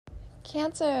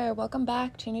Cancer, welcome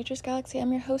back to Nature's Galaxy.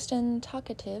 I'm your host and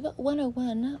talkative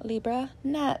 101 Libra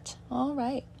Nat. All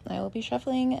right, I will be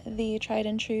shuffling the tried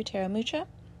and true Tarot Mucha.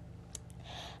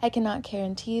 I cannot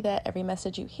guarantee that every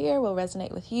message you hear will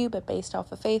resonate with you, but based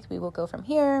off of faith, we will go from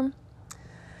here.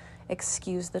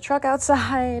 Excuse the truck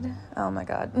outside. Oh my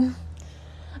God.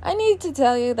 I need to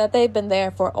tell you that they've been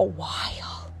there for a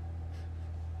while.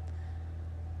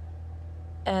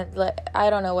 And I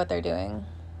don't know what they're doing.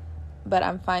 But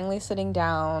I'm finally sitting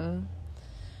down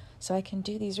so I can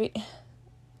do these readings.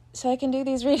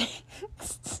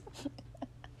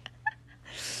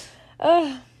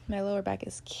 My lower back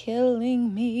is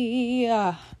killing me.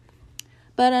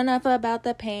 But enough about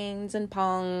the pains and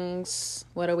pongs.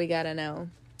 What do we gotta know?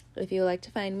 If you would like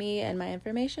to find me and my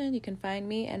information, you can find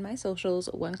me and my socials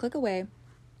one click away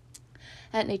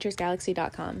at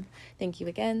naturesgalaxy.com. Thank you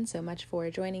again so much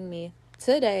for joining me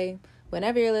today.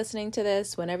 Whenever you're listening to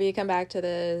this, whenever you come back to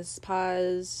this,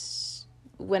 pause,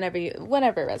 whenever it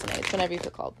resonates, whenever you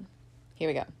feel called. Here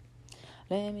we go.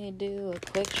 Let me do a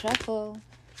quick shuffle.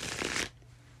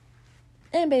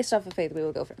 And based off of faith, we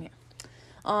will go from here.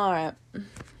 All right.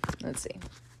 Let's see.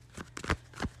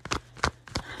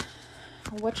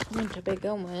 What's going to be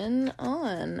going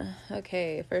on?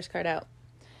 Okay, first card out.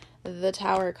 The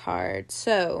Tower card.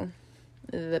 So,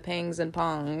 the pangs and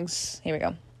pongs. Here we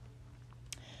go.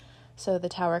 So the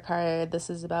Tower card, this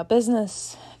is about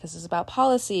business. This is about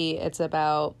policy. It's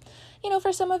about,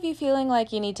 for some of you feeling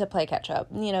like you need to play catch up.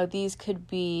 These could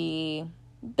be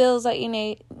bills that you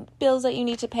need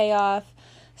to pay off,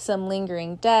 some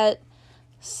lingering debt.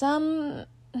 Some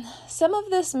of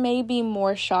this may be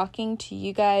more shocking to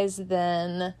you guys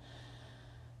than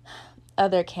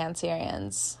other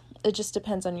Cancerians. It just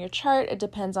depends on your chart. It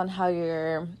depends on how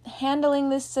you're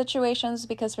handling these situations,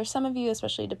 because for some of you,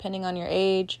 especially depending on your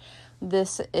age,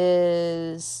 this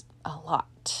is a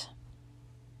lot.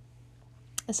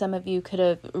 Some of you could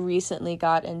have recently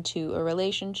got into a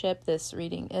relationship. This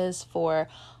reading is for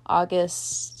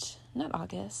August.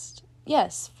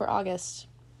 Yes, for August.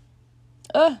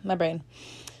 My brain.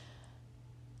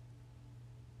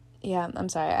 Yeah, I'm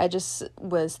sorry. I just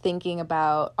was thinking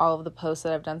about all of the posts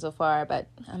that I've done so far, but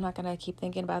I'm not going to keep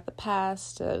thinking about the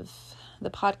past of the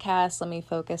podcast. Let me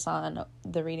focus on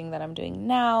the reading that I'm doing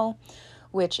now,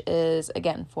 which is,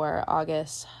 again, for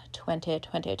August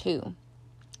 2022.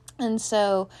 And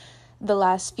so the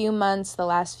last few months, the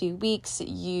last few weeks,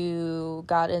 you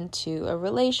got into a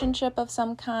relationship of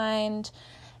some kind,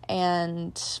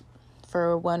 and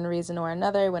for one reason or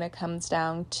another, when it comes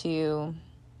down to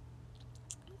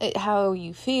how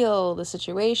you feel, the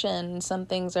situation, some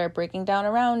things are breaking down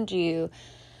around you.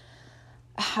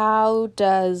 How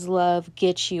does love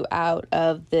get you out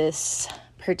of this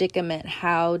predicament?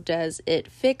 How does it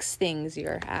fix things,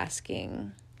 you're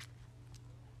asking?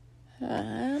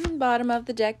 Bottom of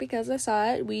the deck, because I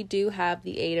saw it, we do have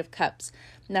the Eight of Cups.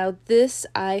 Now, this,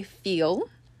 I feel,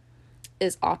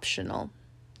 is optional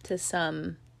to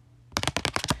some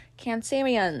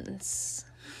Cancerians.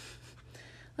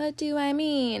 What do I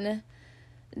mean?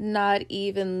 Not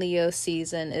even Leo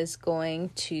season is going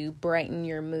to brighten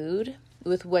your mood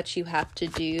with what you have to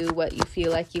do, what you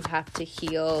feel like you have to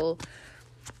heal.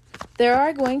 There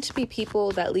are going to be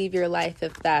people that leave your life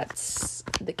if that's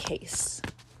the case.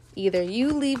 Either you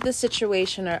leave the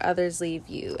situation or others leave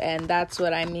you. And that's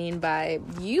what I mean by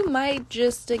you might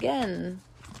just, again,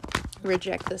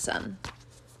 reject the sun.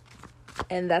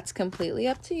 And that's completely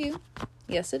up to you.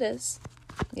 Yes, it is.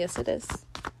 Yes, it is.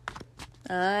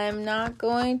 I'm not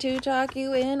going to talk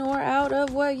you in or out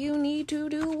of what you need to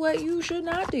do, what you should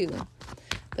not do.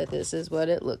 But this is what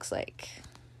it looks like.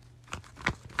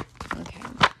 Okay.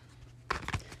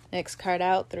 Next card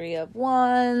out, Three of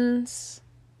Wands.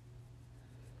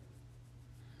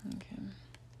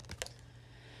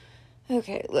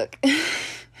 Okay, look.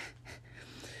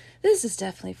 This is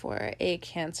definitely for a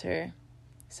Cancer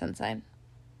sun sign.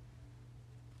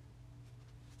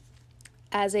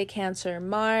 As a Cancer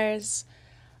Mars,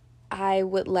 I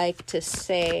would like to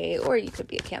say, or you could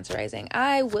be a Cancer rising,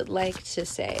 I would like to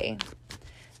say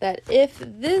that if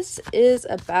this is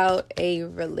about a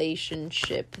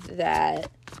relationship that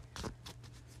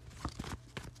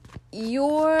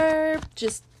you're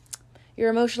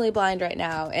emotionally blind right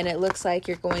now, and it looks like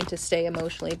you're going to stay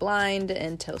emotionally blind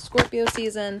until Scorpio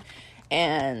season,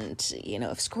 and,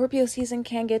 if Scorpio season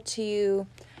can get to you,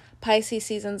 Pisces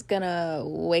season's gonna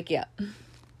wake you up.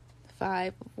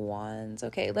 Five of Wands.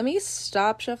 Okay, let me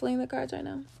stop shuffling the cards right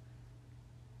now.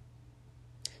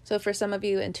 So for some of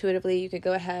you, intuitively, you could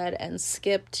go ahead and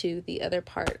skip to the other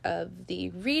part of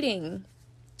the reading.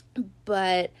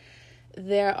 But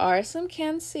There are some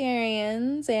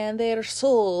Cancerians and their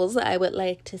souls I would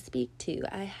like to speak to.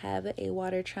 I have a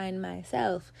water trine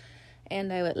myself,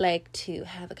 and I would like to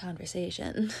have a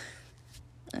conversation.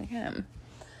 Okay.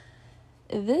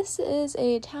 This is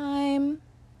a time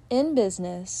in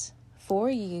business for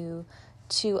you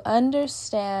to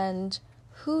understand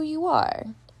who you are,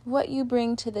 what you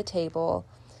bring to the table.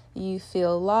 You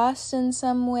feel lost in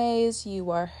some ways, you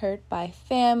are hurt by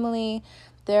family.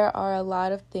 There are a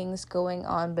lot of things going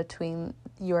on between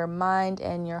your mind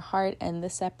and your heart and the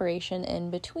separation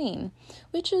in between,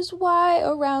 which is why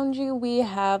around you we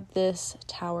have this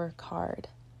Tower card.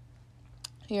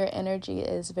 Your energy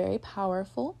is very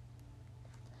powerful.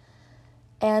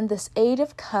 And this Eight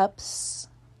of Cups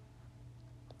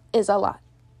is a lot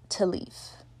to leave.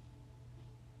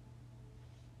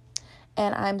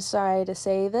 And I'm sorry to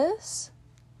say this,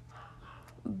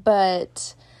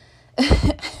 but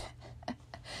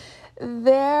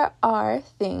there are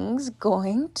things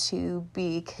going to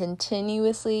be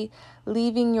continuously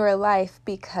leaving your life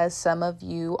because some of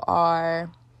you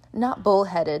are not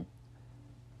bullheaded.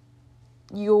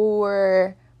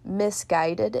 You're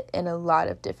misguided in a lot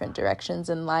of different directions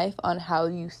in life on how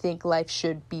you think life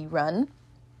should be run.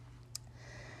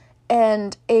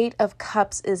 And Eight of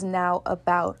Cups is now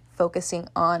about focusing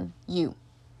on you.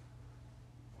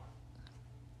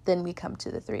 Then we come to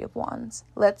the Three of Wands.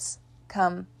 Let's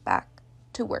come back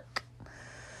to work.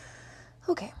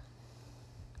 Okay.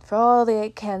 For all the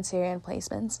 8 Cancerian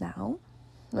placements now,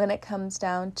 when it comes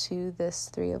down to this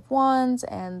Three of Wands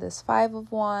and this Five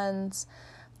of Wands,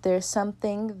 there's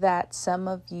something that some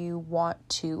of you want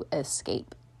to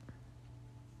escape.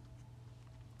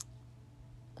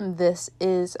 This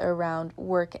is around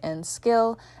work and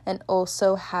skill and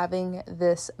also having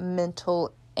this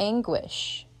mental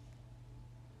anguish.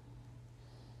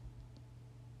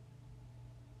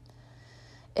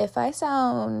 If I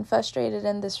sound frustrated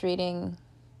in this reading,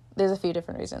 there's a few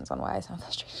different reasons on why I sound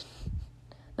frustrated.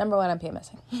 Number 1, I'm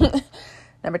PMSing.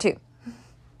 Number 2,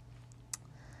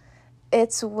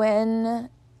 it's when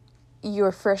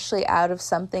you're freshly out of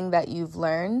something that you've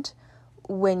learned,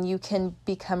 when you can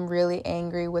become really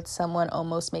angry with someone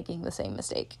almost making the same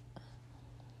mistake.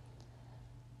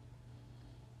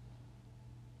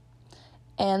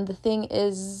 And the thing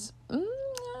is,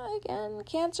 again,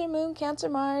 Cancer Moon, Cancer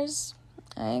Mars,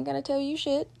 I ain't gonna tell you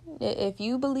shit. If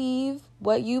you believe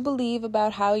what you believe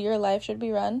about how your life should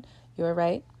be run, you're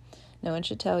right. No one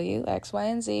should tell you X, Y,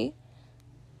 and Z.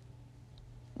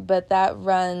 But that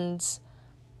runs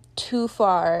too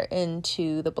far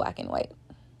into the black and white.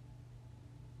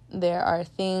 There are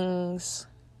things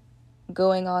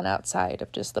going on outside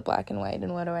of just the black and white.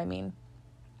 And what do I mean?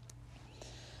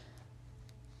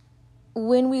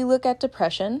 When we look at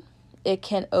depression, it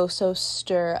can also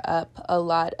stir up a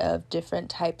lot of different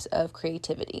types of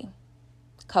creativity,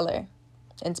 color,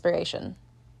 inspiration.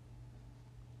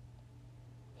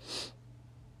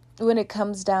 When it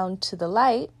comes down to the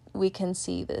light, we can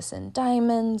see this in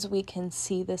diamonds. We can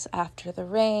see this after the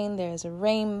rain. There's a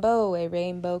rainbow. A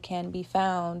rainbow can be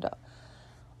found.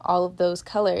 All of those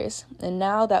colors. And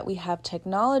now that we have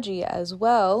technology as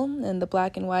well, in the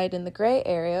black and white and the gray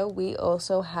area, we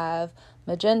also have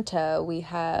magenta. We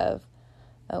have,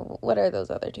 what are those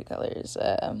other 2 colors?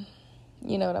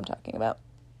 You know what I'm talking about.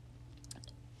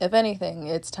 If anything,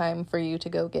 it's time for you to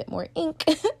go get more ink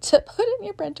to put in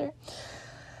your printer.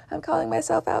 I'm calling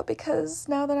myself out because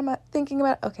now that I'm thinking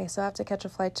about, okay, so I have to catch a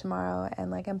flight tomorrow,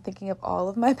 and I'm thinking of all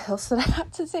of my bills that I have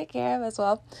to take care of as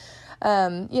well.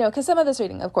 Because some of this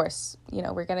reading, of course,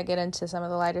 we're going to get into some of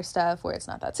the lighter stuff where it's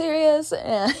not that serious.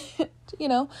 And,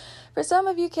 for some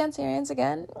of you Cancerians,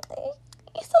 again,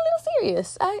 it's a little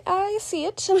serious. I see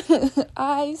it.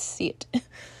 I see it.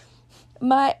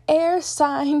 My air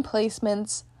sign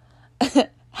placements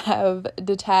have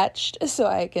detached so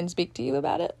I can speak to you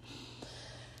about it.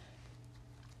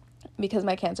 Because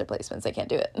my Cancer placements, I can't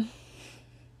do it.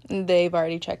 They've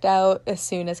already checked out. As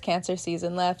soon as Cancer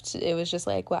season left, it was just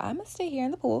like, well, I'm going to stay here in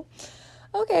the pool.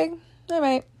 Okay, all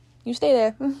right. You stay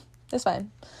there. That's fine.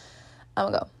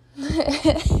 I'm going to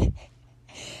go.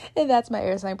 And that's my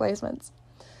air sign placements.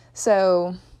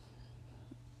 So,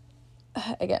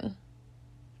 again,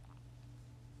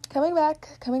 coming back.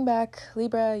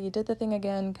 Libra, you did the thing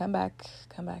again. Come back.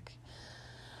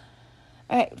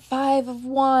 All right, 5 of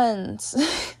Wands.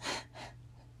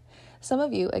 Some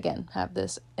of you, again, have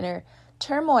this inner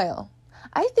turmoil.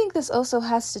 I think this also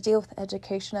has to deal with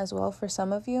education as well for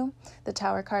some of you. The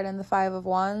Tower card and the 5 of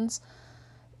Wands.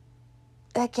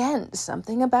 Again,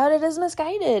 something about it is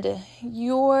misguided.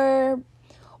 You're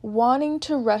wanting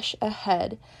to rush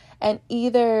ahead and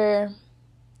either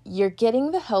you're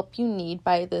getting the help you need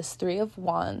by this Three of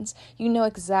Wands. You know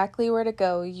exactly where to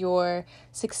go. You're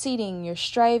succeeding, you're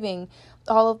striving.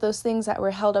 All of those things that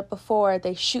were held up before,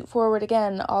 they shoot forward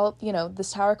again.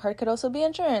 This Tower card could also be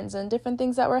insurance and different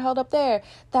things that were held up there.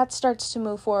 That starts to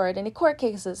move forward. Any court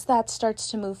cases, that starts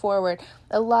to move forward.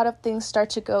 A lot of things start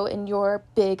to go in your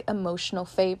big emotional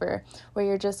favor, where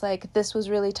you're just like, this was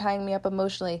really tying me up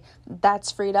emotionally.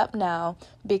 That's freed up now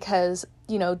because,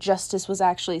 justice was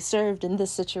actually served in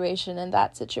this situation and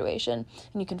that situation.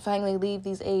 And you can finally leave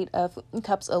these Eight of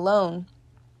Cups alone.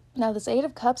 Now, this Eight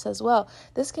of Cups as well,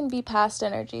 this can be past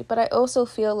energy, but I also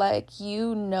feel like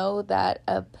that,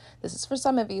 this is for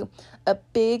some of you, a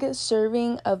big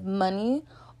serving of money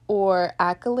or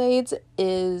accolades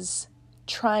is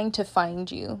trying to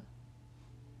find you,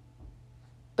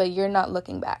 but you're not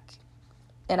looking back.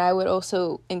 And I would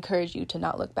also encourage you to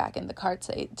not look back, and the cards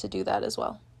say to do that as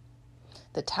well.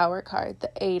 The Tower card,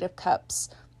 the Eight of Cups,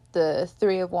 the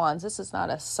Three of Wands, this is not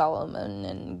a Solomon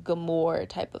and Gomorrah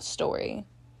type of story.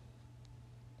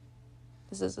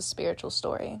 This is a spiritual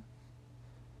story.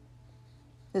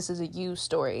 This is a you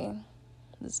story.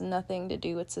 This has nothing to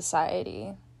do with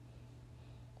society.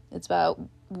 It's about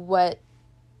what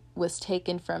was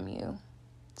taken from you.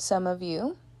 Some of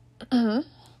you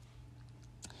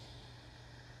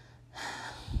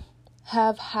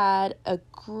have had a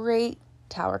great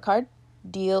Tower card,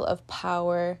 deal of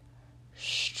power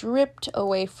stripped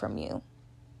away from you.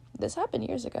 This happened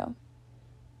years ago.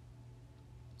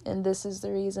 And this is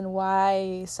the reason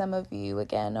why some of you,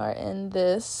 again, are in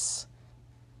this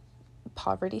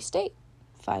poverty state.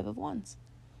 Five of Wands.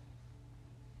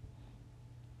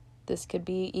 This could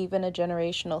be even a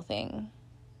generational thing.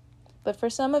 But for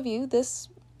some of you, this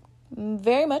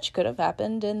very much could have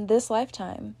happened in this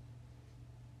lifetime.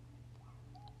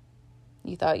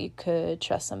 You thought you could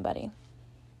trust somebody.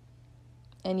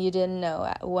 And you didn't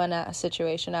know one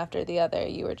situation after the other.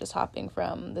 You were just hopping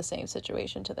from the same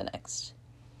situation to the next.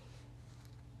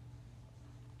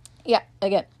 Yeah,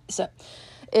 again, so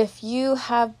if you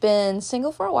have been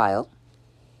single for a while,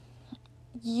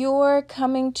 you're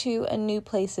coming to a new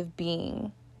place of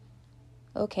being.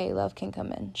 Okay, love can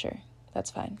come in, sure,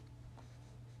 that's fine.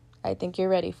 I think you're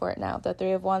ready for it now. The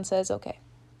Three of Wands says, okay,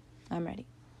 I'm ready.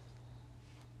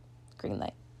 Green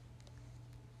light.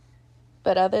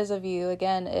 But others of you,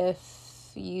 again, if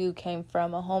you came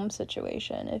from a home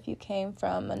situation, if you came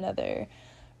from another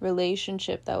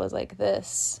relationship that was like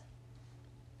this,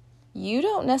 you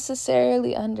don't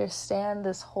necessarily understand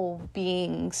this whole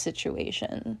being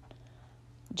situation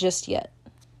just yet.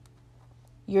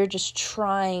 You're just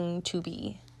trying to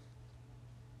be.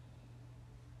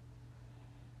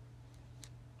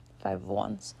 Five of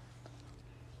Wands.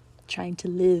 Trying to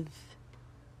live.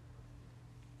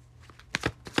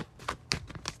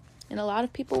 And a lot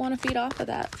of people want to feed off of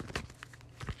that.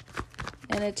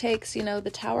 And it takes,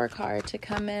 the Tower card to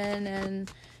come in and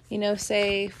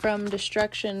say from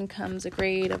destruction comes a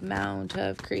great amount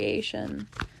of creation.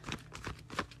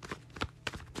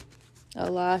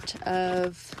 A lot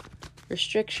of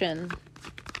restriction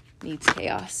needs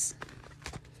chaos.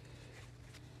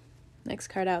 Next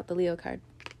card out, the Leo card.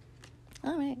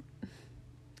 All right.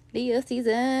 Leo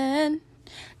season.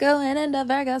 Going into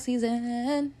Virgo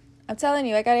season. I'm telling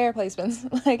you, I got air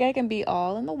placements. Like, I can be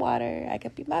all in the water. I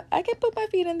can put my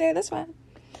feet in there. That's fine.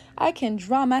 I can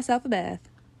draw myself a bath.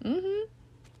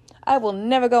 I will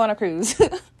never go on a cruise.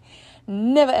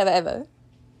 Never, ever, ever.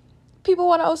 People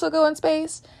want to also go in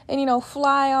space and,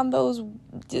 fly on those,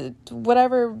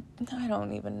 whatever, I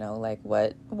don't even know, like,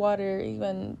 what water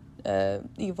even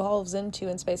evolves into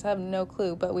in space. I have no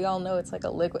clue, but we all know it's like a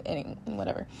liquid,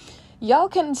 whatever. Y'all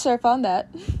can surf on that.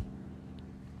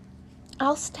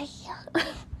 I'll stay here.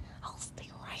 I'll stay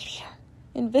right here.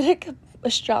 In Vedic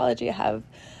astrology, I have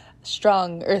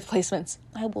strong earth placements.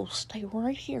 I will stay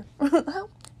right here.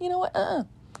 You know what?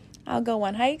 I'll go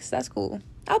on hikes. That's cool.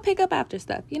 I'll pick up after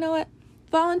stuff. You know what?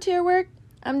 Volunteer work.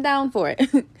 I'm down for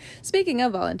it. Speaking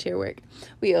of volunteer work,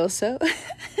 we also,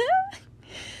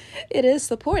 it is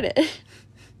supported.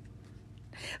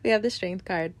 We have the Strength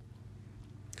card.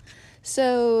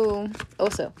 So,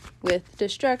 also, with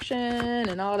destruction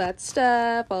and all that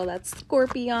stuff, all that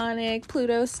scorpionic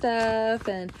Pluto stuff,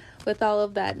 and with all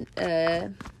of that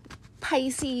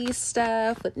Pisces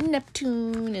stuff with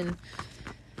Neptune and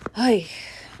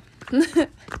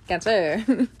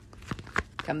Cancer.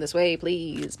 Come this way,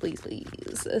 please, please,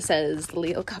 please, says the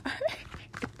Leo card.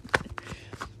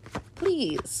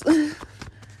 Please.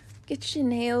 Get your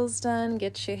nails done,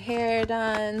 get your hair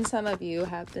done. Some of you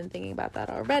have been thinking about that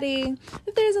already.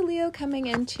 If there's a Leo coming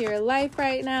into your life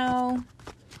right now,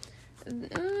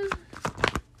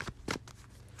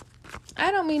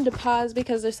 I don't mean to pause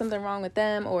because there's something wrong with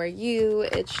them or you.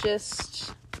 It's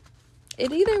just,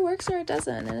 it either works or it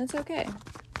doesn't, and it's okay.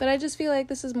 But I just feel like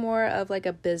this is more of like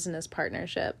a business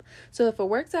partnership. So if it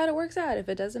works out, it works out. If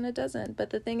it doesn't, it doesn't.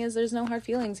 But the thing is, there's no hard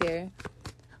feelings here,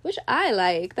 which I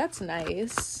like. That's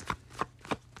nice.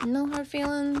 No hard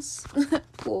feelings.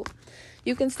 Cool.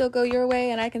 You can still go your way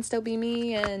and I can still be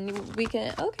me, and we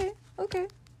can, okay.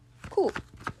 Cool.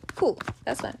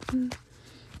 That's fine.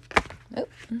 Oh,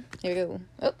 here we go.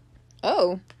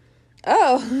 Oh.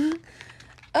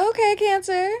 Okay,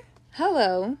 Cancer.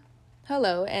 Hello.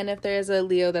 And if there's a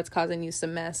Leo that's causing you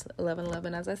some mess,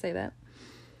 11/11, as I say that,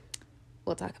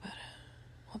 we'll talk about it.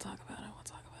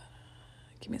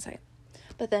 Give me a second.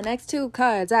 But the next two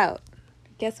cards out,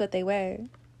 guess what they were?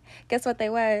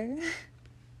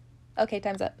 Okay,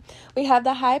 time's up. We have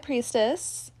the High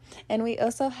Priestess, and we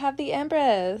also have the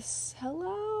Empress.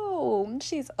 Hello.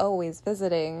 She's always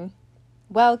visiting.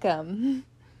 Welcome.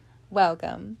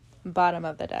 Bottom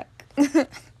of the deck.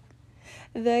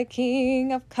 The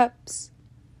King of Cups.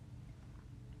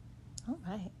 All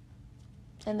right.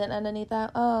 And then underneath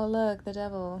that, oh, look, the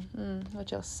Devil.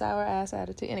 With your sour ass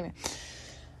attitude. Anyway.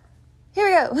 Here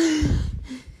we go.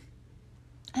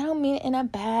 I don't mean it in a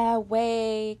bad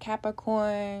way,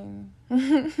 Capricorn.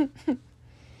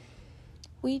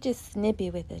 We just snippy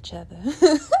with each other.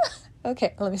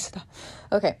 Okay, let me stop.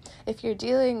 Okay, if you're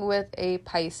dealing with a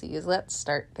Pisces, let's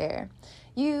start there.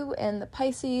 You and the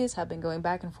Pisces have been going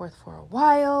back and forth for a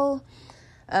while.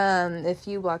 If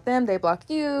you block them, they block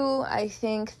you. I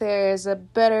think there's a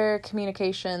better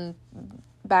communication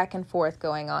back and forth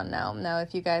going on now. Now,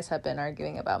 if you guys have been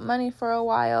arguing about money for a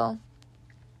while,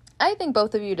 I think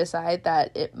both of you decide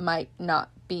that it might not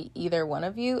be either one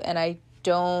of you, and I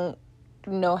don't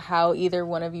know how either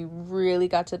one of you really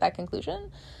got to that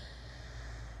conclusion.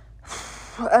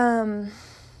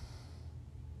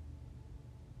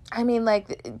 I mean,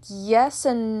 like, yes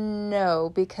and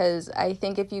no, because I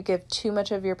think if you give too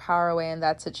much of your power away in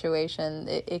that situation,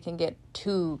 it can get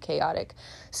too chaotic.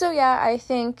 So yeah, I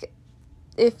think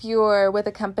if you're with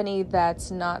a company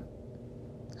that's not,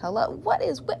 hello, what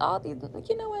is with all these,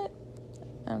 you know what?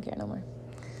 I don't care no more.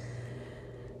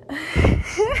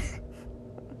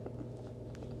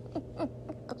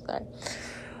 I'm sorry.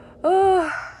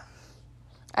 Oh,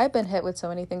 I've been hit with so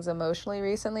many things emotionally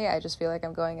recently. I just feel like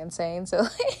I'm going insane. So,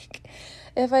 like,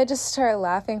 if I just start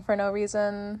laughing for no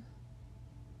reason,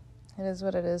 it is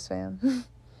what it is, fam.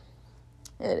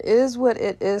 It is what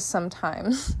it is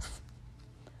sometimes.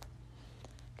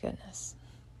 Goodness.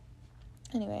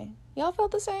 Anyway, y'all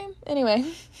felt the same? Anyway,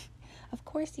 of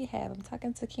course you have. I'm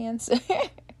talking to Cancer.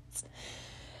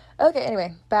 Okay,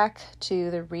 anyway, back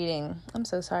to the reading. I'm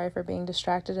so sorry for being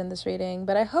distracted in this reading,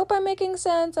 but I hope I'm making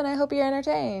sense and I hope you're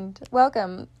entertained.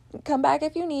 Welcome. Come back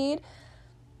if you need.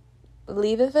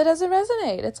 Leave if it doesn't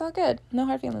resonate. It's all good. No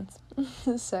hard feelings.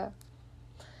 So,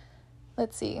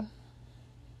 let's see.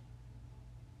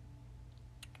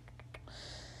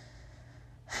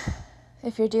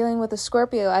 If you're dealing with a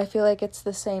Scorpio, I feel like it's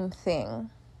the same thing.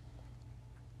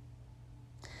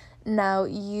 Now,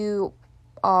 you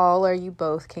all or you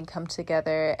both can come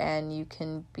together and you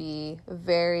can be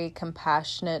very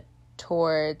compassionate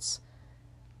towards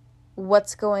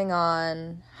what's going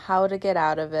on, how to get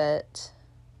out of it.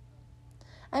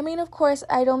 I mean, of course,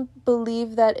 I don't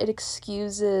believe that it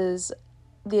excuses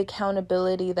the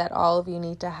accountability that all of you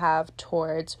need to have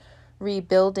towards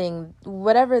rebuilding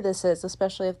whatever this is,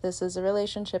 especially if this is a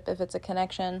relationship, if it's a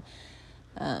connection.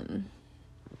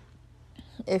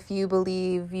 If you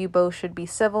believe you both should be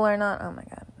civil or not. Oh my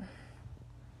God.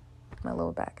 My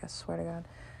lower back, I swear to God.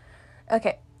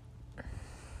 Okay.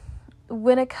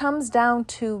 When it comes down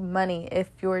to money, if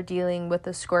you're dealing with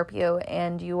a Scorpio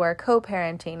and you are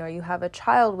co-parenting or you have a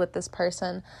child with this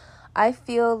person, I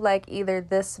feel like either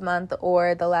this month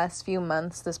or the last few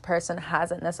months, this person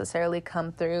hasn't necessarily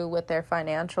come through with their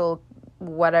financial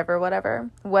whatever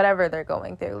they're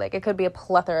going through. Like, it could be a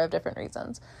plethora of different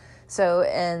reasons. So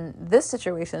in this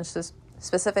situation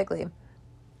specifically,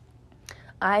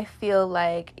 I feel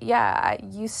like, yeah,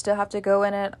 you still have to go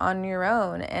in it on your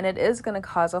own, and it is going to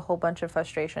cause a whole bunch of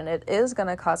frustration. It is going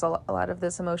to cause a lot of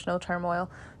this emotional turmoil.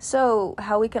 So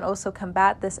how we can also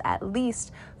combat this, at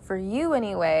least for you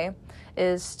anyway,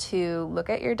 is to look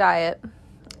at your diet,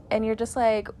 and you're just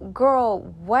like, girl,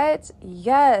 what?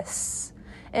 Yes.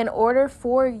 In order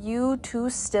for you to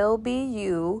still be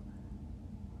you,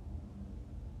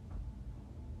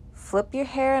 flip your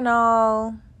hair and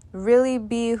all, really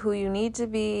be who you need to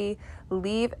be,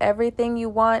 leave everything you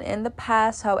want in the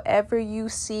past, however you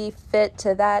see fit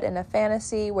to that in a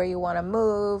fantasy where you want to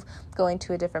move, going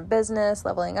to a different business,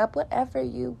 leveling up, whatever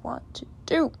you want to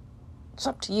do. It's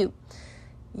up to you.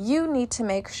 You need to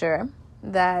make sure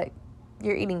that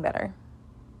you're eating better,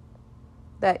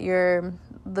 that you're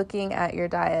looking at your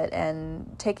diet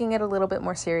and taking it a little bit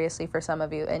more seriously for some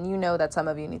of you. And you know that some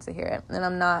of you need to hear it. And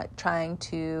I'm not trying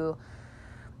to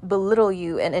belittle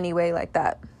you in any way like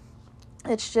that.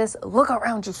 It's just look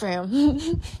around you,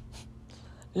 fam.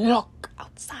 Look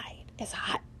outside. It's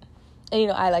hot.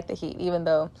 And I like the heat, even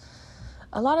though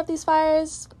a lot of these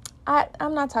fires,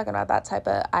 I'm not talking about that type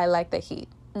of I like the heat.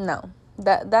 No.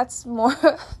 That's more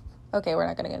okay, we're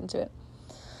not gonna get into it.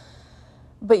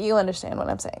 But you understand what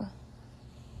I'm saying.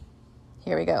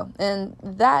 Here we go. And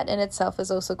that in itself is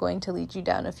also going to lead you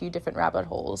down a few different rabbit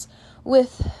holes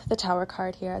with the Tower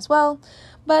card here as well.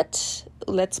 But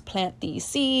let's plant these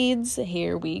seeds.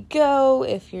 Here we go.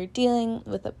 If you're dealing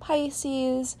with a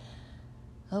Pisces,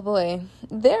 oh boy,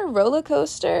 their roller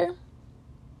coaster,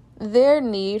 their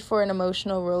need for an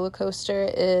emotional roller coaster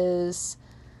is...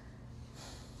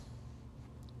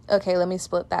 Okay, let me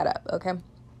split that up, okay?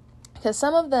 Because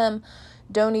some of them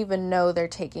don't even know they're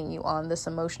taking you on this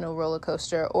emotional roller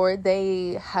coaster, or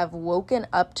they have woken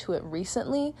up to it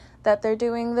recently that they're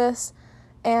doing this.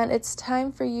 And it's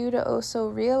time for you to also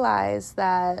realize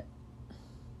that,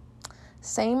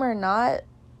 same or not,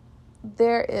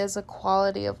 there is a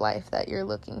quality of life that you're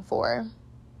looking for.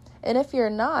 And if you're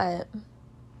not,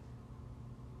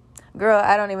 girl,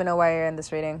 I don't even know why you're in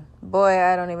this reading. Boy,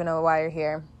 I don't even know why you're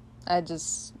here.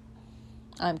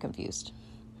 I'm confused.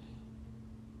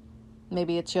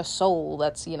 Maybe it's your soul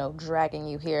that's, dragging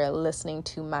you here, listening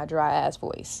to my dry ass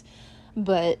voice.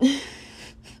 But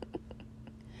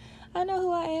I know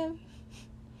who I am.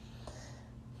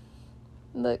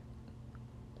 Look,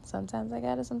 sometimes I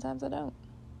got it, sometimes I don't.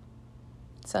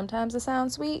 Sometimes it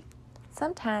sounds sweet.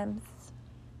 Sometimes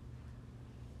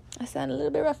I sound a little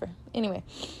bit rougher. Anyway.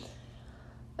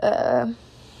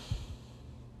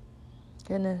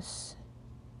 Goodness.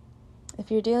 If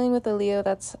you're dealing with a Leo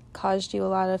that's caused you a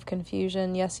lot of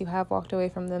confusion, yes, you have walked away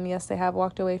from them. Yes, they have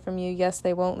walked away from you. Yes,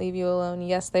 they won't leave you alone.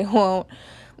 Yes, they won't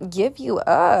give you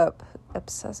up.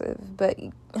 Obsessive. But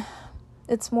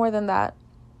it's more than that.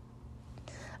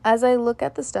 As I look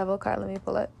at this Devil card, let me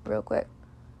pull it real quick.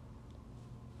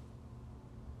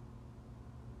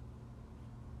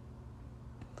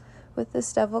 With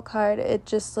this Devil card, it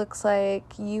just looks like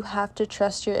you have to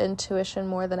trust your intuition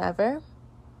more than ever.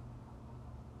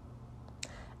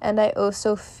 And I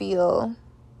also feel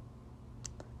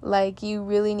like you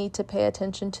really need to pay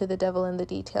attention to the devil in the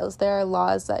details. There are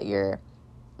laws that you're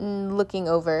looking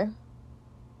over.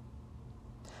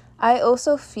 I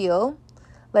also feel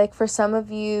like for some of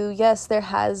you, yes, there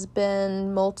has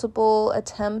been multiple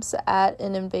attempts at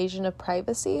an invasion of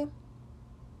privacy.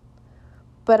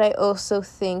 But I also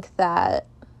think that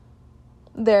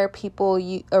there are people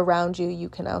around you you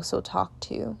can also talk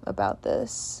to about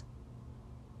this.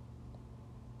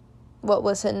 What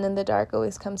was hidden in the dark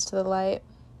always comes to the light.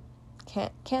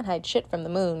 Can't hide shit from the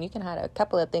moon. You can hide a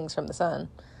couple of things from the sun,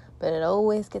 but it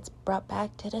always gets brought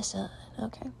back to the sun.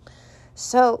 Okay.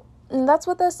 So that's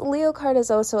what this Leo card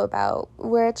is also about,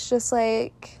 where it's just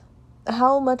like,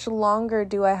 how much longer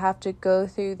do I have to go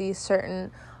through these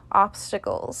certain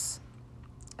obstacles?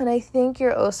 And I think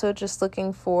you're also just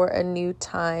looking for a new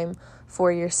time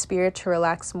for your spirit to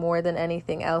relax more than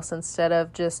anything else, instead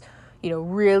of just,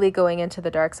 really going into the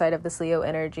dark side of this Leo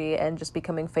energy and just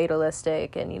becoming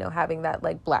fatalistic and, having that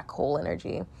like black hole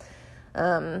energy.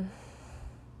 It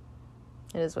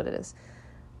is what it is.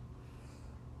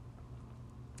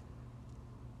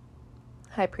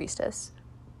 High Priestess.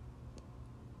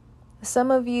 Some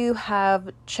of you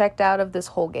have checked out of this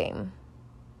whole game,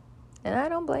 and I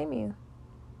don't blame you.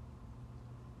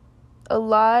 A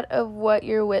lot of what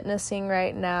you're witnessing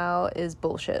right now is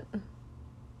bullshit.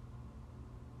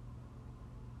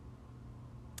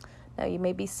 Now, you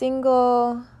may be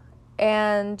single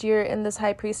and you're in this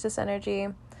High Priestess energy.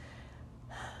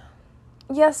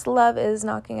 Yes, love is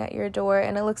knocking at your door,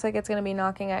 and it looks like it's going to be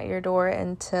knocking at your door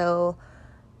until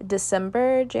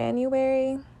December,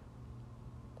 January.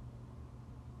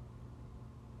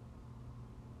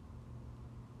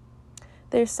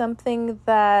 There's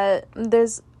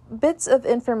there's bits of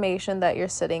information that you're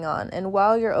sitting on, and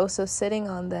while you're also sitting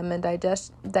on them and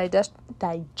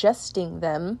digesting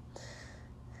them,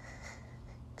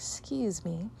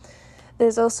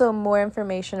 there's also more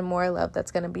information and more love that's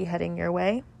going to be heading your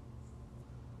way.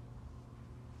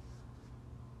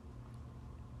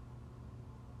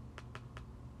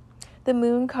 The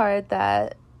Moon card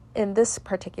that in this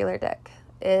particular deck,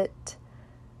 it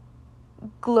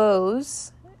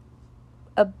glows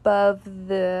above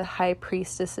the High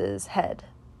Priestess's head.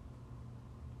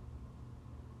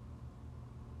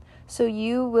 So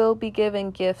you will be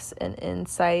given gifts and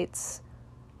insights.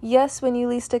 Yes, when you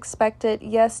least expect it.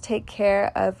 Yes, take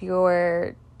care of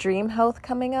your dream health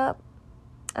coming up.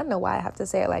 I don't know why I have to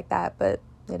say it like that, but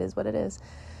it is what it is.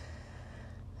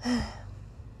 And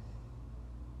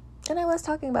I was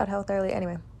talking about health earlier.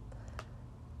 Anyway.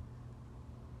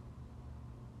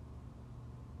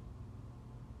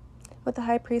 With the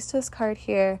High Priestess card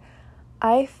here,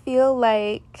 I feel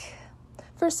like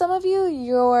for some of you,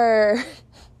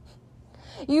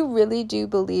 you really do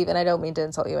believe, and I don't mean to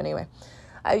insult you anyway,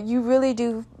 you really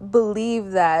do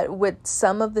believe that with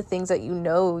some of the things that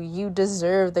you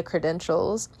deserve the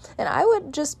credentials. And I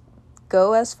would just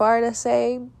go as far to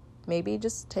say, maybe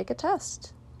just take a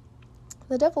test.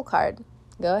 The Devil card.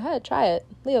 Go ahead, try it.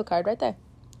 Leo card right there.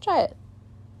 Try it.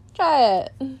 Try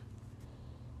it.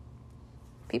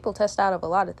 People test out of a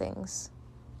lot of things.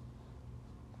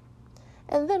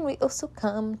 And then we also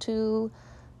come to,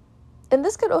 and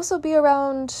this could also be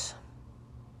around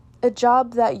a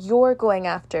job that you're going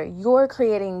after. You're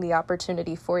creating the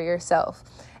opportunity for yourself.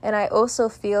 And I also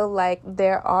feel like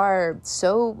there are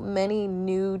so many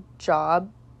new job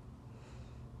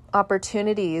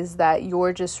opportunities that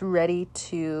you're just ready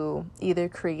to either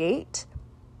create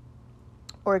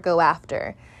or go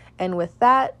after. And with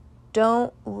that,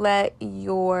 don't let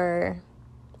your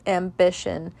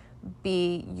ambition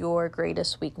be your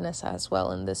greatest weakness as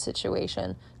well in this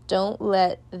situation. Don't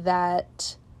let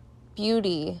that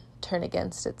beauty turn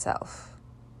against itself.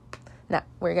 Now,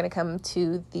 we're going to come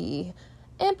to the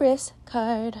Empress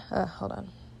card. Hold on.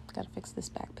 Got to fix this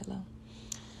back pillow.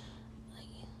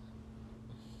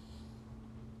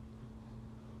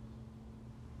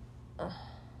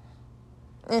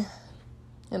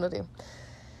 It'll do.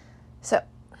 So,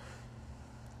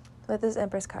 with this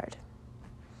Empress card,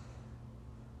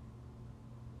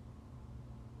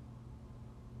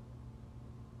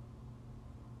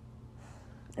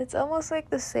 it's almost like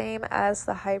the same as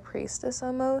the High Priestess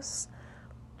almost,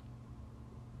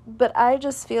 but I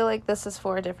just feel like this is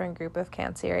for a different group of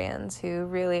Cancerians who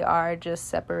really are just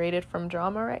separated from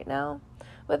drama right now.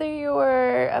 Whether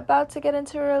you're about to get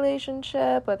into a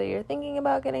relationship, whether you're thinking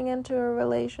about getting into a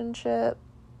relationship,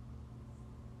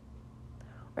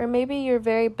 or maybe you're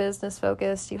very business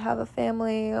focused, you have a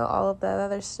family, all of that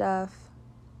other stuff.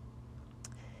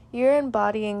 You're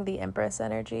embodying the Empress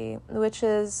energy, which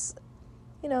is,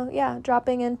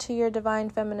 dropping into your divine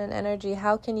feminine energy.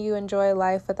 How can you enjoy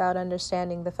life without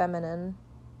understanding the feminine?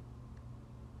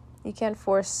 You can't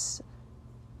force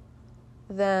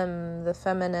them, the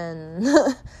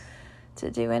feminine,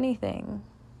 to do anything.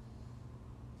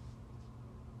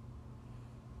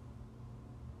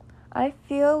 I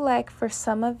feel like for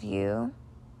some of you,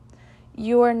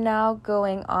 you are now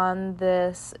going on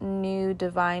this new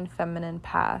divine feminine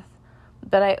path.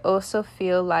 But I also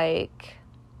feel like,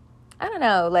 I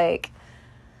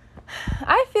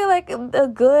feel like a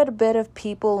good bit of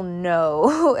people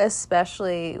know,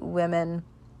 especially women,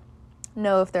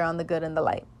 know if they're on the good and the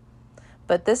light.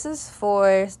 But this is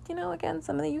for, again,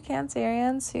 some of you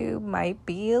Cancerians who might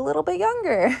be a little bit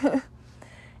younger.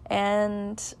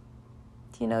 And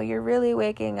you're really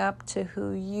waking up to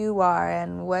who you are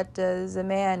and what does a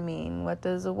man mean? What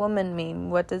does a woman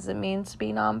mean? What does it mean to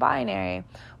be non-binary?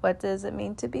 What does it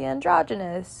mean to be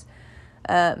androgynous?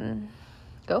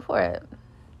 Go for it.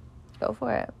 Go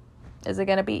for it. Is it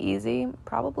going to be easy?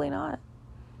 Probably not.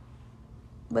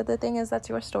 But the thing is, that's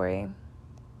your story.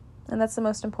 And that's the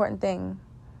most important thing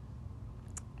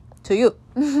to you.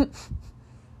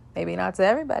 Maybe not to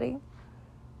everybody.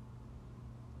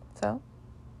 So.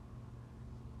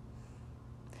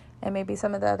 And maybe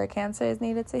some of the other Cancers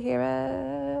needed to hear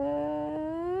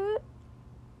it.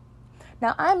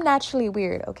 Now, I'm naturally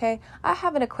weird, okay? I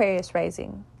have an Aquarius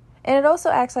rising. And it also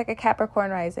acts like a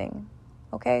Capricorn rising,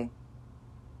 okay?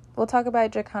 We'll talk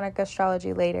about Draconic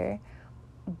astrology later.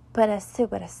 But I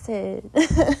said what I said.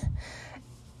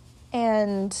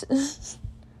 And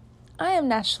I am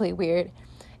naturally weird.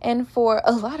 And for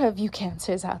a lot of you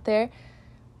Cancers out there,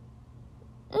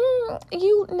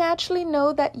 you naturally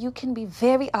know that you can be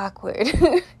very awkward.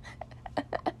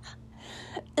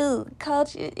 Ooh,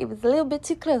 called you. It was a little bit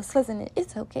too close, wasn't it?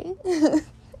 It's okay.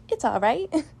 It's all right.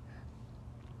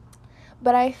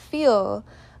 But I feel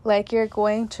like you're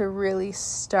going to really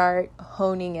start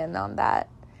honing in on that.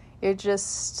 You're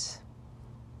just,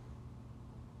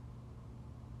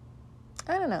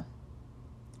 I don't know.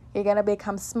 You're going to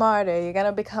become smarter. You're going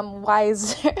to become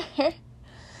wiser.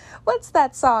 What's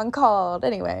that song called?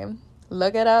 Anyway,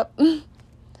 look it up.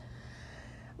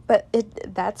 But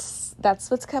that's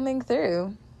what's coming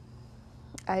through.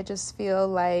 I just feel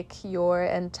like your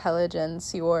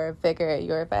intelligence, your vigor,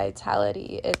 your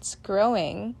vitality, it's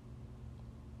growing.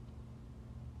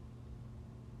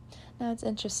 Now it's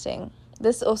interesting.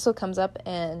 This also comes up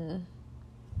in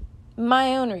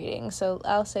my own reading, so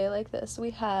I'll say it like this.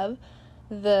 We have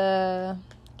the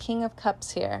King of Cups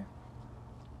here.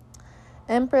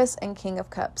 Empress and King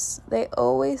of Cups. They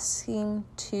always seem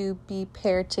to be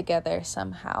paired together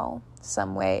somehow,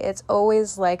 some way. It's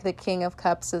always like the King of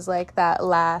Cups is like that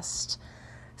last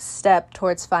step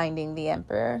towards finding the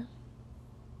Emperor.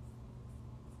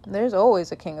 There's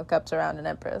always a King of Cups around an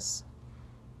Empress.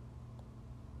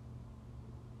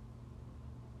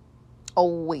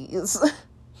 Always.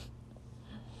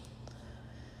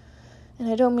 And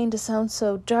I don't mean to sound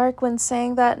so dark when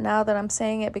saying that now that I'm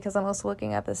saying it, because I'm also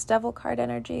looking at this Devil card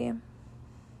energy.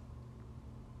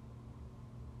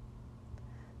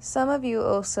 Some of you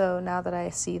also, now that I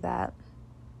see that,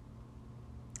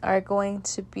 are going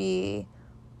to be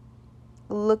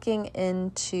looking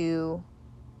into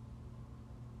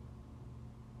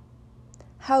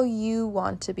how you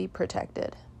want to be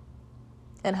protected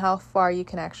and how far you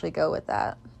can actually go with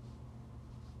that.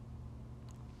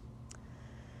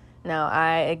 Now,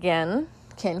 I, again,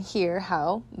 can hear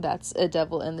how that's a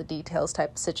devil in the details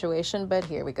type of situation, but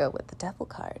here we go with the Devil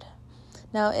card.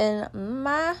 Now, in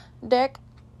my deck,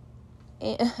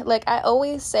 like, I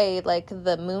always say, like,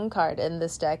 the Moon card in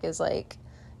this deck is, like,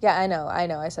 yeah, I know,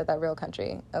 I said that real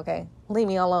country, okay? Leave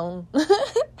me alone.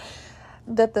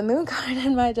 But the Moon card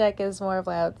in my deck is more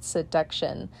about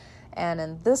seduction, and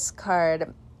in this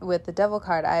card, with the Devil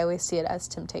card, I always see it as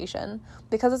temptation,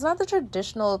 because it's not the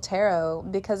traditional tarot,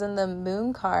 because in the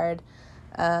Moon card,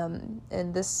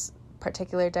 in this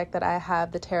particular deck that I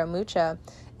have, the Tarot Mucha,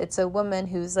 it's a woman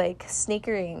who's like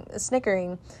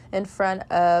snickering in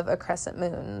front of a crescent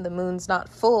moon. The moon's not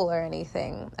full or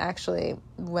anything. Actually,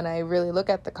 when I really look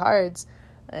at the cards,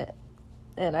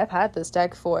 and I've had this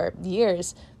deck for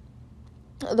years,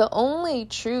 the only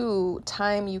true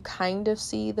time you kind of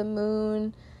see the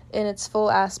moon in its full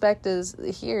aspect is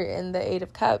here in the Eight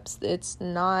of Cups. It's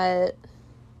not,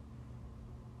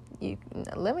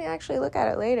 let me actually look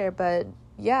at it later, but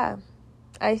yeah,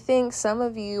 I think some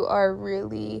of you are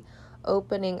really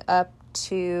opening up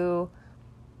to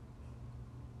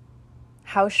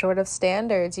how short of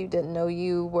standards you didn't know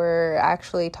you were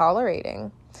actually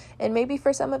tolerating. And maybe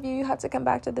for some of you, you have to come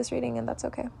back to this reading, and that's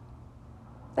okay.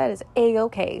 That is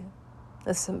A-okay.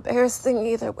 It's embarrassing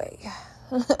either way.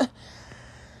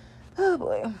 Oh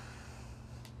boy.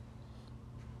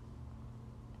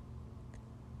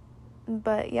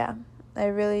 But yeah, I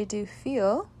really do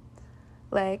feel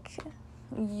like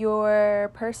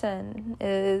your person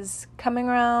is coming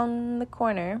around the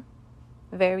corner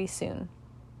very soon.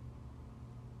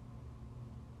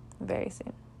 Very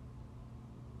soon.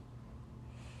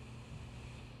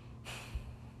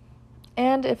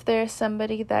 And if there's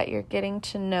somebody that you're getting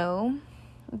to know,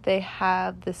 they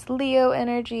have this Leo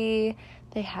energy,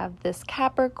 they have this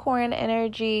Capricorn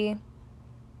energy.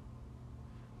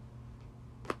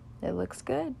 It looks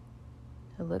good.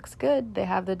 It looks good. They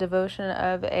have the devotion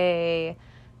of a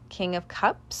King of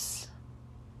Cups.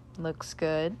 Looks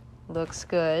good. Looks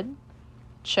good.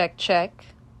 Check, check.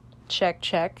 Check,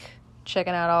 check.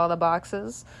 Checking out all the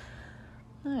boxes.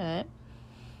 All right.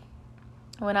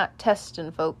 We're not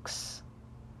testing folks.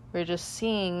 We're just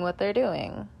seeing what they're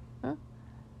doing.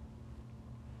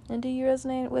 And do you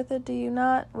resonate with it? Do you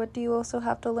not? What do you also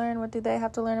have to learn? What do they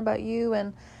have to learn about you?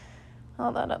 And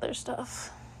all that other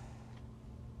stuff.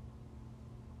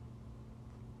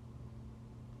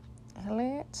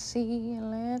 Let's see.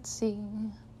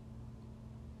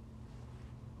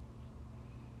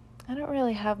 I don't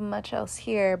really have much else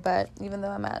here, but even though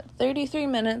I'm at 33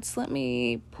 minutes, let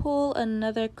me pull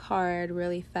another card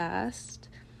really fast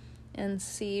and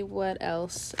see what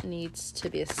else needs to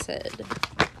be said.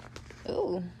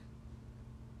 Oh,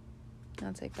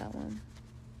 I'll take that one.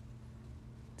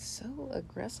 So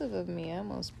aggressive of me. I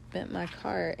almost bent my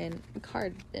card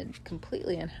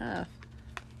completely in half.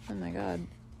 Oh my god.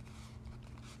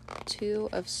 Two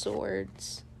of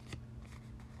Swords.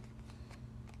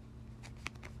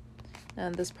 Now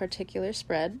this particular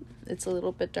spread, it's a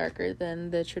little bit darker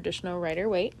than the traditional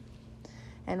Rider-Waite.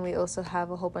 And we also have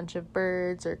a whole bunch of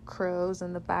birds or crows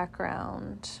in the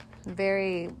background.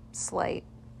 Very slight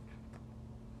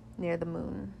near the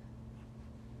moon.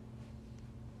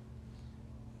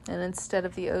 And instead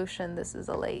of the ocean, this is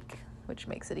a lake, which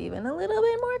makes it even a little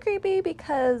bit more creepy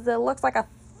because it looks like a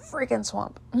freaking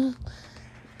swamp.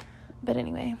 But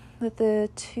anyway, with the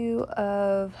Two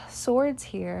of Swords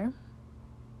here,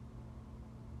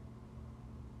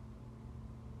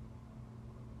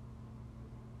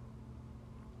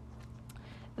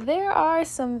 there are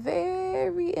some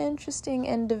very interesting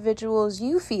individuals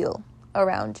you feel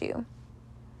around you.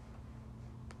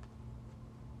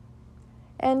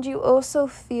 And you also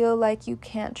feel like you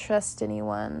can't trust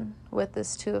anyone with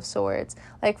this Two of Swords.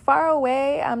 Like, far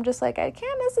away, I'm just like, I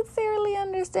can't necessarily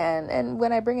understand. And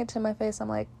when I bring it to my face, I'm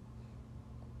like,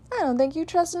 I don't think you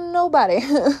trust nobody.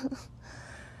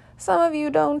 Some of you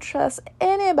don't trust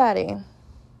anybody.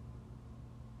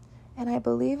 And I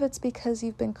believe it's because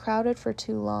you've been crowded for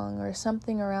too long or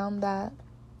something around that.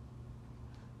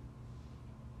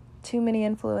 Too many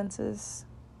influences.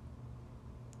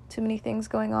 Too many things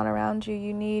going on around you.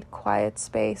 You need quiet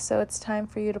space, so it's time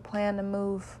for you to plan to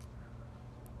move.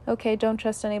 Okay, don't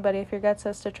trust anybody if your gut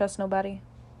says to trust nobody.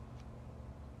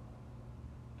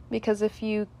 Because if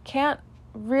you can't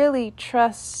really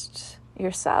trust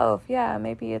yourself, yeah,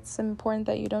 maybe it's important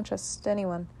that you don't trust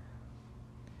anyone.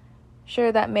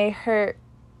 Sure, that may hurt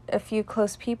a few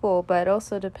close people, but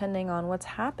also depending on what's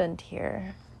happened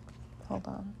here. Hold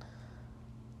on.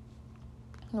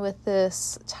 With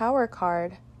this Tower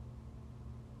card,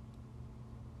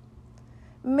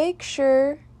 make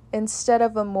sure instead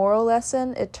of a moral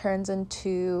lesson, it turns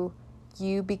into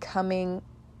you becoming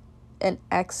an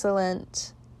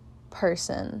excellent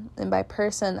person. And by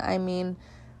person, I mean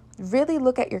really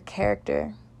look at your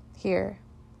character here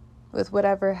with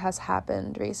whatever has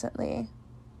happened recently.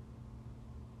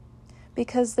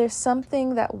 Because there's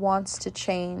something that wants to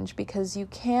change, because you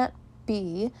can't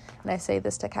be, and I say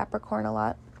this to Capricorn a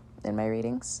lot in my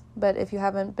readings, but if you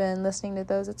haven't been listening to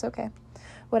those, it's okay.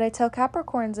 What I tell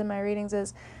Capricorns in my readings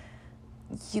is,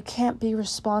 you can't be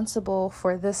responsible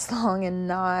for this long and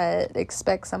not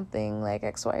expect something like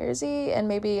X, Y, or Z. And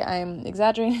maybe I'm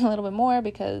exaggerating a little bit more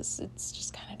because it's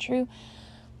just kind of true.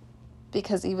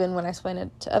 Because even when I explain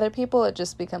it to other people, it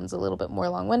just becomes a little bit more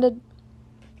long-winded.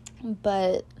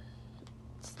 But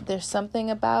there's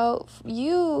something about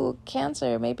you,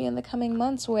 Cancer, maybe in the coming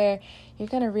months, where you're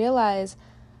going to realize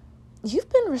you've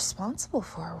been responsible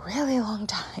for a really long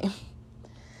time.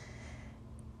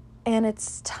 And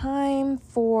it's time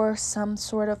for some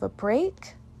sort of a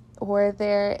break, or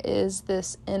there is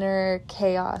this inner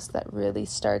chaos that really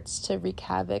starts to wreak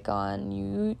havoc on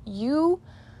you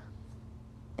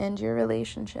and your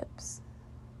relationships.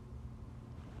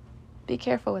 Be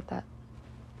careful with that.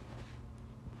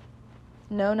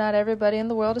 No, not everybody in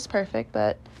the world is perfect,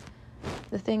 but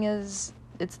the thing is,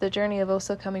 it's the journey of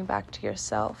also coming back to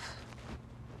yourself.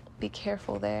 Be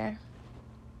careful there.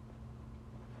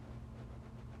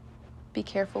 Be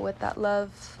careful with that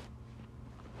love.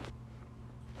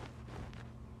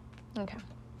 Okay.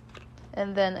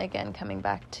 And then again, coming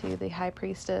back to the High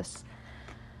Priestess,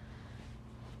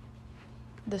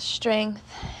 the Strength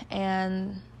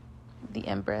and the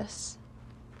Empress.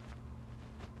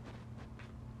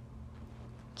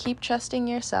 Keep trusting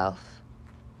yourself.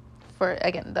 For,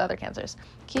 again, the other Cancers.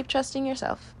 Keep trusting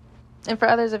yourself. And for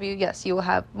others of you, yes, you will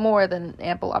have more than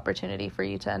ample opportunity for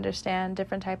you to understand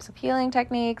different types of healing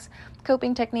techniques,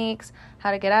 coping techniques, how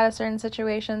to get out of certain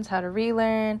situations, how to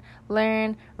relearn,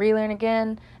 learn, relearn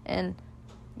again, and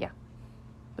yeah,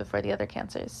 but for the other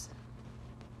Cancers,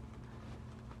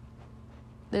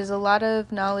 there's a lot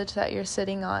of knowledge that you're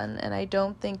sitting on, and I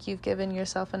don't think you've given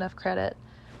yourself enough credit.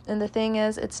 And the thing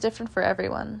is, it's different for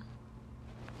everyone.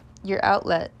 Your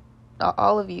outlet,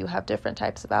 all of you have different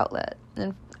types of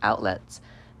outlets.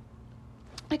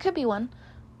 It could be one,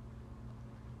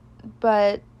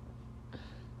 but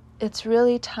it's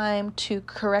really time to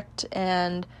correct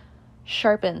and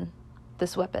sharpen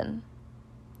this weapon,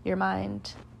 your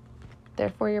mind,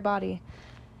 therefore your body,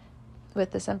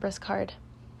 with this Empress card.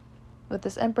 With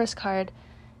this Empress card,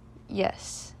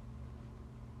 yes,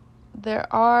 there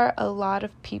are a lot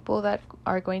of people that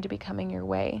are going to be coming your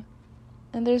way.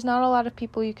 And there's not a lot of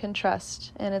people you can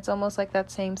trust. And it's almost like that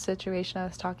same situation I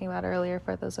was talking about earlier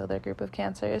for those other group of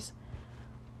Cancers.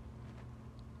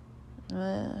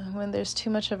 When there's too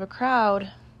much of a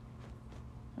crowd,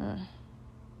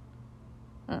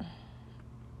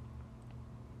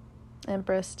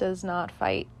 Empress does not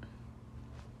fight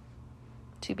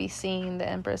to be seen. The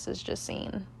Empress is just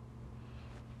seen.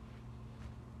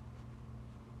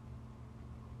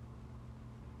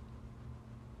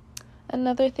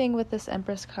 Another thing with this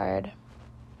Empress card,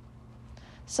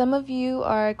 some of you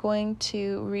are going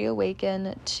to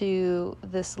reawaken to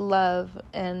this love,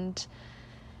 and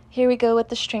here we go with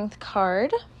the Strength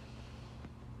card.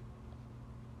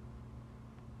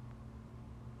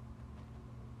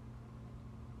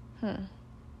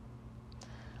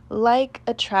 Like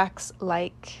attracts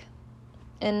like,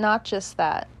 and not just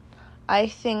that. I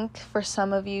think for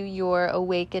some of you, you're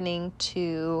awakening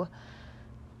to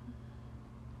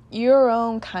your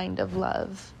own kind of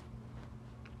love.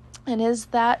 And is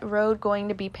that road going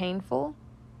to be painful?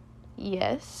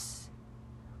 Yes.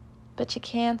 But you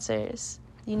Cancers,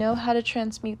 You know how to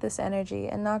transmute this energy,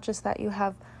 and not just that, you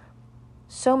have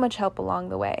so much help along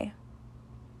the way.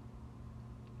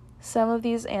 Some of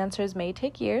these answers may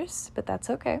take years, but that's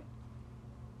okay.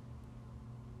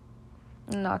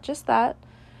 Not just that,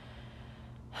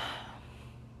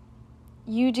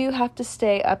 you do have to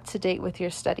stay up to date with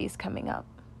your studies coming up.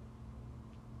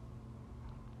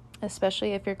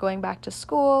 Especially if you're going back to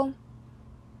school.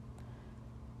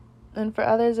 And for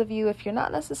others of you, if you're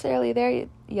not necessarily there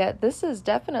yet, this is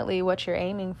definitely what you're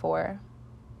aiming for.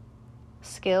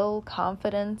 Skill,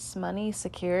 confidence, money,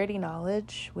 security,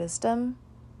 knowledge, wisdom.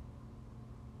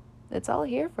 It's all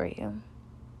here for you.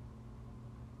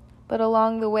 But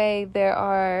along the way, there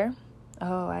are...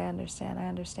 Oh, I understand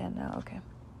now. Okay.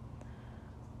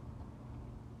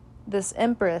 This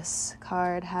Empress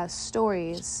card has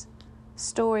stories.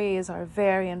 Stories are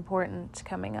very important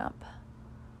coming up.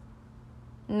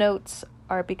 Notes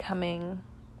are becoming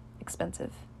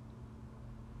expensive.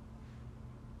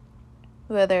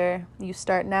 Whether you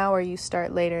start now or you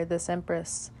start later, this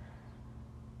Empress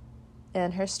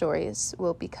and her stories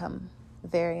will become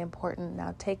very important.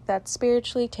 Now take that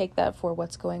spiritually, take that for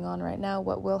what's going on right now,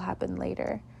 what will happen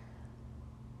later.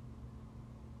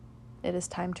 It is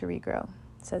time to regrow,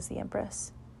 says the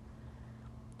Empress.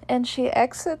 And she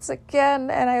exits again,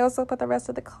 and I also put the rest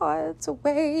of the cards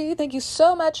away. Thank you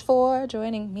so much for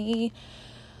joining me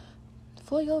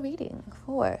for your reading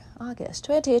for August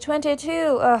 2022.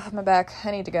 Oh, my back.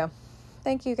 I need to go.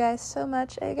 Thank you guys so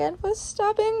much again for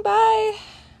stopping by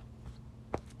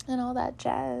and all that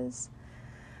jazz.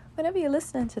 Whenever you're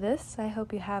listening to this, I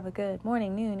hope you have a good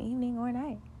morning, noon, evening, or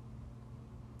night.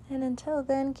 And until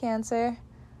then, Cancer,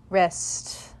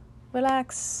 rest,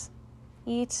 relax,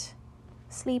 eat,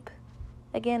 sleep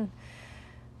again.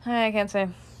 All right,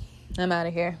 Cancer, I'm out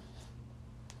of here.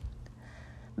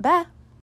 Bye.